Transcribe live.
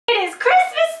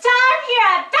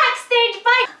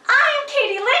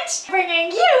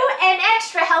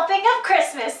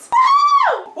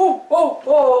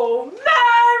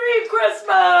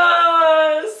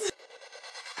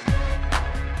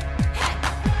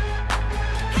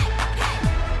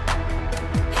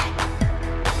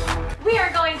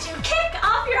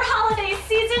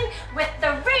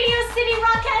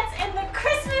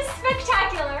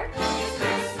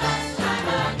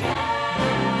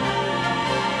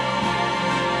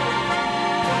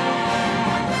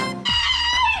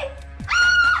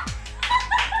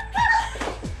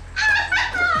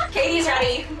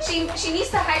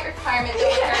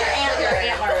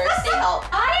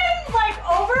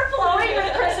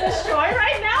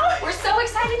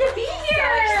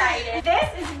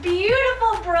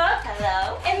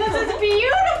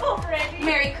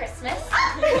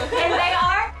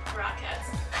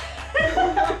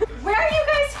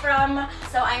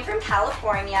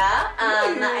California.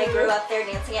 I grew up there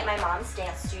dancing at my mom's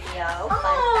dance studio. Fun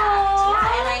fact.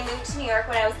 Yeah, and I moved to New York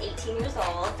when I was 18 years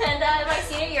old. And my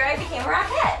senior year, I became a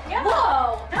Rockette. Yeah.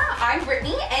 Whoa! Yeah, I'm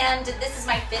Brittany, and this is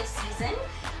my 5th season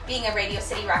being a Radio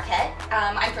City Rockette.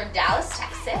 I'm from Dallas,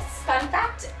 Texas. Fun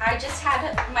fact, I just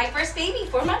had my first baby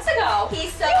 4 months ago.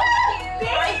 He's so cute.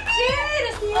 I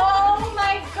did. Oh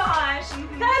my gosh,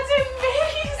 that's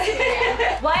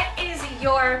amazing. What is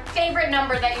your favorite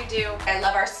number that you do? I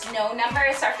love our snow number.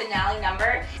 It's our finale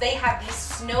number. They have these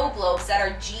snow globes that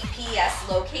are GPS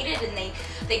located, and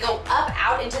they go up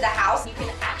out into the house. You can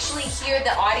actually hear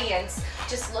the audience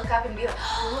just look up and be like,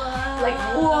 whoa. Like,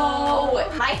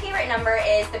 whoa. My favorite number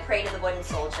is the Parade of the Wooden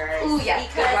Soldiers. Ooh, yes,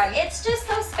 because good one. it's just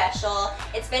so special.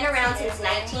 It's been around since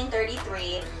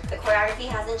 1933. The choreography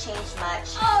hasn't changed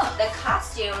much. The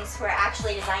costumes were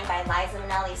actually designed by Liza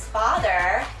Minnelli's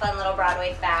father. Fun little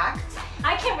Broadway fact.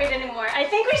 I can't wait anymore. I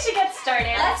think we should get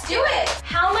started. Let's do it.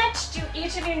 How much do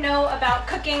each of you know about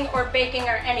cooking or baking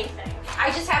or anything? I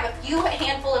just have a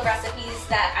handful of recipes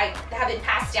that I have been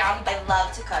passed down. I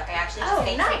love to cook. I actually just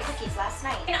baked some cookies last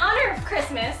night. In honor of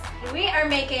Christmas, we are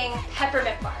making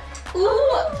peppermint bark. Ooh,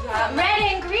 yum. Red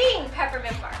and green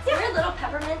peppermint bark. Your little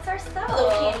peppermints are so.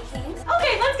 Little candy canes.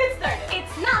 Okay, let's get started.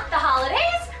 It's not the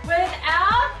holidays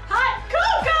without hot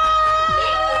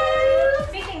cocoa!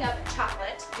 Speaking of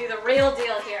chocolate, do the real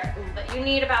deal here. But you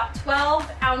need about 12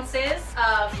 ounces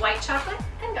of white chocolate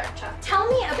and dark chocolate. Tell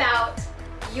me about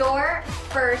your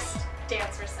first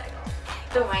dance recital.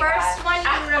 The first one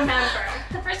you remember.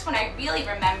 The first one I really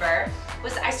remember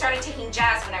was I started taking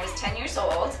jazz when I was 10 years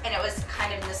old, and it was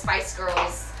kind of in the Spice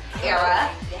Girls era,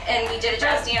 and we did a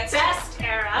jazz dance. Best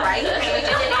era. Right? And we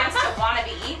did a dance to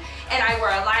Wannabe, and I wore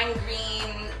a lime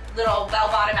green little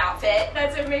bell-bottom outfit.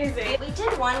 That's amazing. We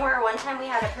did one where one time we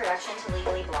had a production to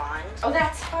Legally Blonde. Oh,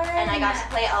 that's fun. And I got to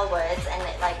play Elle Woods, and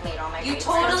it like made all my You dreams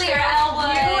totally come are true. Elle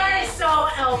Woods. You are so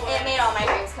elbow. It made all my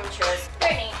dreams come true.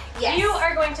 Brittany, Yes. you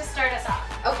are going to start us off.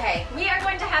 Okay. We are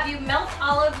going to have you melt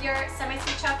all of your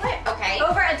semi-sweet chocolate Okay.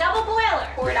 over a double boiler.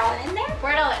 Pour it all in there.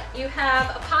 Pour it all in. You have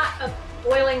a pot of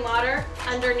boiling water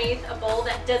underneath a bowl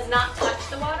that does not touch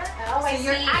the water. Oh, I so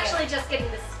you're see. actually just getting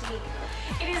the steam.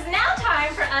 It is now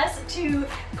time for us to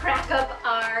crack up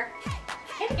our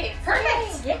pancakes.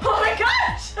 Perfect. Yeah. Oh my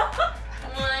gosh!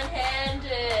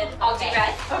 One-handed. I'll do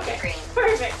red. Okay. Green.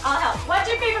 Perfect. I'll help. What's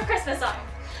your favorite Christmas song?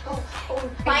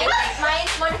 Mine's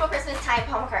Wonderful Christmas Time,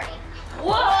 Paul McCartney.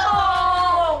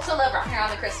 Whoa! So love Rock Here on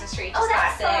the Christmas Tree. Oh,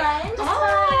 that's classic. fun.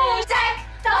 Oh. Deck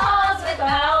the halls with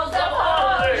bells of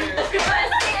holly.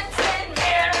 Dancing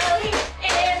merrily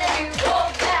in a new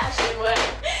old-fashioned way.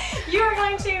 You are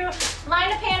going to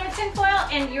line a pan with tin foil,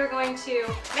 and you are going to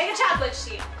make a chocolate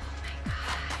sheet.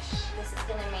 This is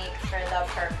gonna make for the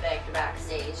perfect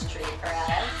backstage treat for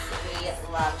us. We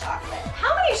love chocolate.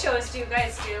 How many shows do you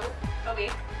guys do a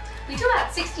week? We do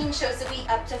about 16 shows a week,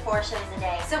 Up to 4 shows a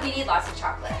day. so we need lots of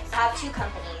chocolate. I have 2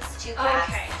 companies, 2 casts.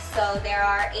 Okay. So there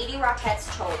are 80 Rockettes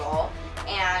total,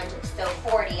 and so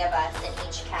 40 of us in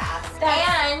each cast.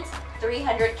 And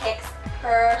 300 kicks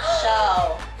per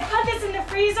show. Put this in the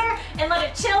freezer and let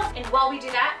it chill. And while we do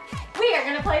that, we are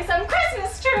gonna play some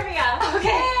Christmas trivia.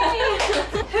 Okay.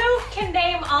 Who can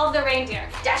name all the reindeer?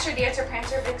 Dasher, Dancer,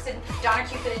 Prancer, Vixen, Donner,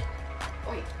 Cupid,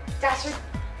 wait, Dasher,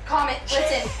 Comet,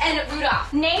 Blitzen, and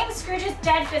Rudolph. Name Scrooge's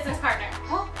dead business partner.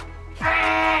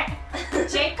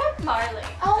 Jacob Marley.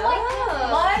 Oh my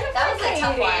god. One That was for a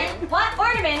tough Katie. one. What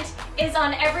ornament is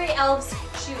on every elf's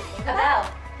shoe? A bell.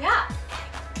 Yeah.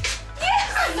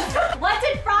 Yes! What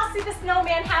did Frosty the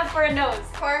Snowman have for a nose?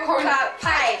 Corn cob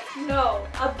pipe. No.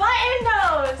 A button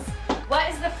nose. What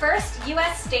is the first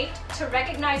U.S. state to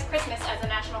recognize Christmas as a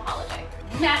national holiday?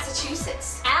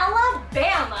 Massachusetts.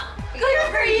 Alabama.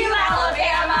 Good for you,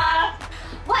 Alabama.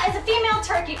 What is a female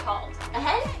turkey called? A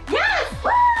hen? Yes! Woo!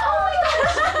 Oh my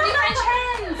gosh, we French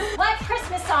hens. What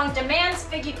Christmas song demands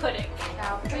figgy pudding?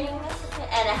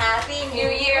 And a happy new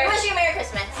year. Wish you a Merry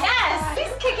Christmas. Yes!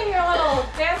 He's kicking your little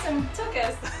dancing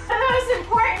tuchus. The most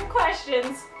important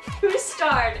questions. Who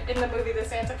starred in the movie The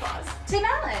Santa Claus? Tim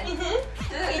Allen.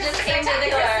 We just came to the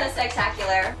Christmas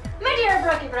Spectacular. My dear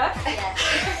Brookie Brooke,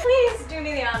 Yes. please do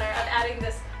me the honor of adding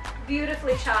this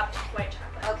beautifully chopped white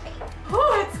chocolate. Okay.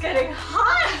 Oh, it's getting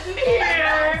hot in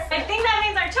here. I think that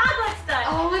means our chocolate's done.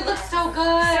 Oh, it looks so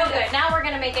good. So good. Now we're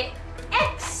gonna make it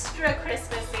extra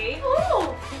Christmassy.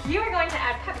 Ooh. You are going to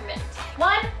add peppermint.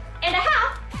 1.5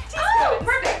 teaspoons. Oh,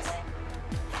 perfect.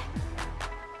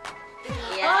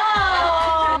 Yeah.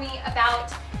 Oh. Tell me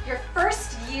about your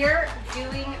first year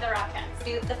doing the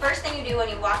Rockettes. The first thing you do when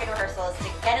you walk in rehearsal is to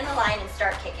get in the line and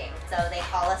start kicking. So they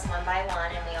call us one by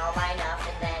one and we all line up,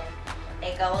 and then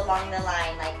They go along the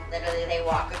line, like literally they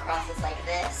walk across us like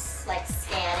this, like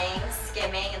scanning,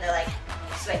 skimming, and they're like,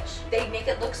 switch. They make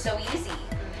it look so easy.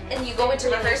 And you go into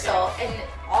rehearsal, and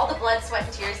all the blood, sweat,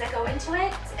 and tears that go into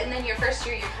it. And then your first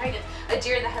year, you're kind of a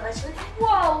deer in the headlights. You're like,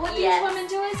 whoa, what these women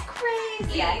do is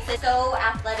crazy. Yes, so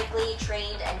athletically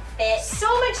trained and fit.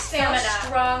 So much stamina. So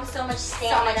strong, so much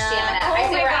stamina. So much stamina. Oh I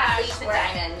think my we're gosh. athletes and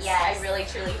diamonds. Yes. I really,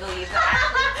 truly believe that.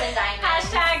 Athletes and diamonds.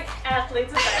 Hashtag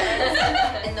athletes and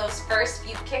diamonds. In those first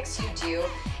few kicks you do,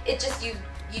 it just, you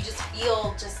just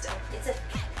feel just, It's an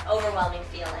overwhelming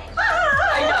feeling.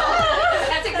 I know.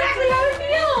 That's exactly how I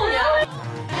feel. Yeah.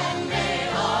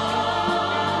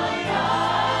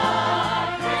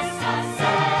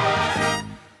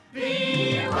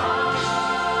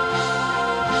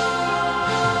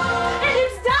 And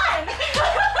it's done!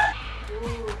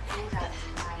 Ooh,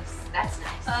 that's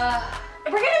nice.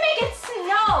 We're gonna make it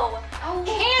snow!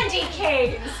 Candy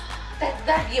canes!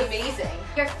 That'd be amazing.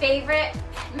 Your favorite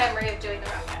memory of doing the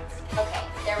Rockettes? Okay,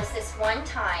 there was this one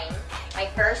time, my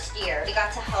first year, we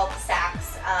got to help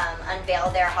Saks unveil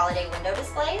their holiday window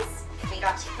displays. We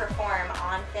got to perform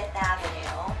on 5th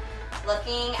Avenue,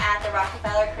 looking at the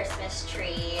Rockefeller Christmas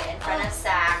tree in front of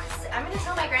Saks. I'm gonna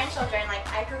tell my grandchildren, like,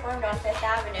 I performed on 5th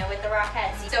Avenue with the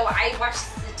Rockettes. So I watched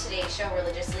the Today Show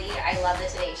religiously. I love the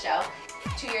Today Show.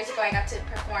 2 years ago, I got to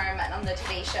perform on the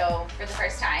Today Show for the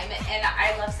first time, and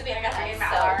I love Savannah Guthrie and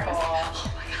Matt Lauer.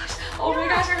 Cool. Oh my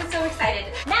gosh, I'm so excited.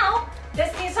 Now,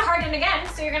 this needs to harden again,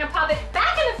 so you're gonna pop it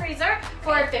back in the freezer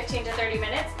for 15 to 30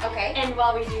 minutes. Okay. And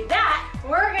while we do that,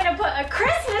 we're gonna put a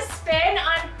Christmas spin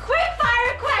on quick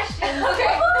fire questions.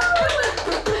 Okay.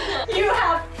 You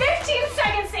have 15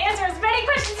 seconds to answer as many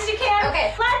questions as you can.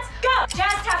 Okay. Let's go.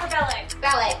 Jazz, tap, or ballet?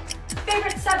 Ballet.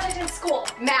 Favorite subject in school?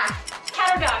 Math.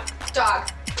 Cat or dog?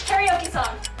 Dog. Karaoke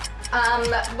song?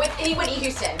 Whitney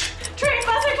Houston. Train,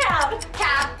 bus, or cab?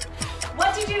 Cab.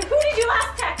 Who did you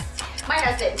last text? My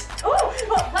husband. Ooh,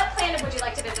 what planet would you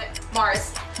like to visit?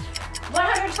 Mars.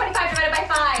 125 divided by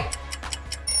 5.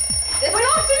 Wait,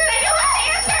 no, didn't I know that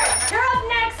answer? You're up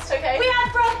next. Okay. We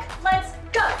have Brooke. Let's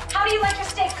go. How do you like your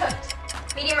steak cooked?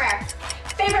 Medium rare.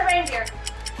 Favorite reindeer?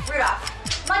 Rudolph.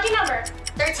 Lucky number?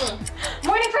 13.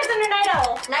 Morning person or night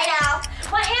owl? Night owl.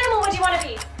 What animal would you want to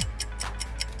be?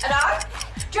 A dog.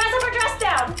 Dress up or dress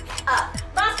down? Up.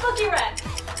 Last book you read?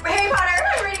 Harry Potter.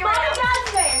 I'm reading Mom right and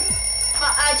dad's name?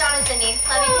 now. John and Cindy.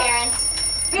 Love you,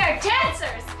 parents. We are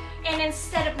dancers. And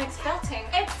instead of mixed belting,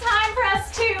 it's time for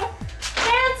us to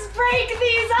dance break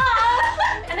these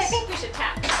up. And I think we should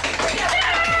tap.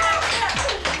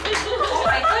 Oh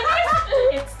my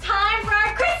goodness. It's time for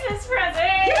our Christmas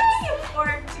presents. Or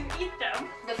to eat them.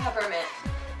 The peppermint.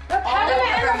 The peppermint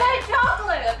and the white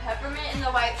chocolate. The peppermint and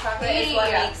the white chocolate is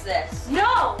what makes this.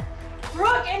 No.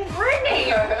 Brooke and Brittany.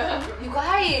 You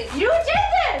guys. You did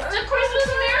this. It's a Christmas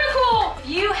miracle.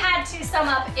 You had to sum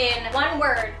up in one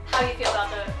word how you feel about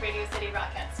the Radio City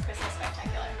Rockettes Christmas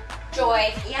Spectacular.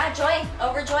 Joy. Yeah, joy.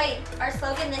 Overjoyed. Our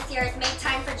slogan this year is make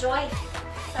time for joy.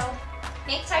 So,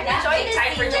 make time for joy. Make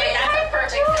time for this joy. season. That's a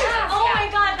perfect sentence. Oh Yeah.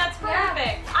 my god, that's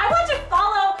perfect. I want to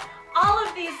follow all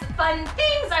of these fun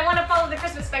things. I want to follow the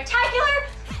Christmas Spectacular.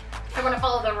 I want to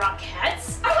follow the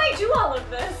Rockettes. How do I do all of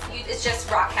this? It's just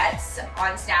Rockettes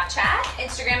on Snapchat.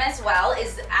 Instagram as well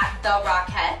is at the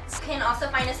Rockettes. You can also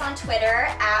find us on Twitter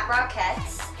at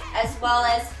Rockettes, as well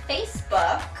as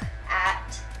Facebook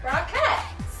at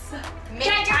Rockettes. Make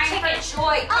Get your time for ticket.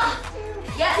 joy.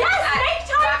 Yes. Yes, make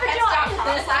time for joy.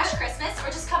 Rockettes.com/Christmas,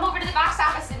 or just come over to the box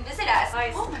office and visit us.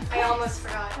 I Oh almost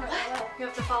forgot. What? You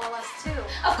have to follow us too.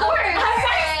 Of course.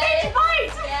 Backstage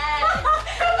Bite! Yes.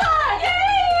 Come on! Yay!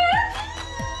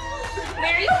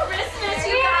 Merry Christmas,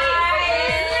 you Merry guys.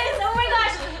 Christmas. Oh my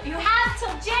gosh! You have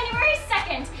till January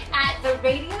 2nd at the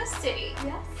Radio City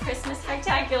Christmas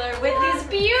Spectacular with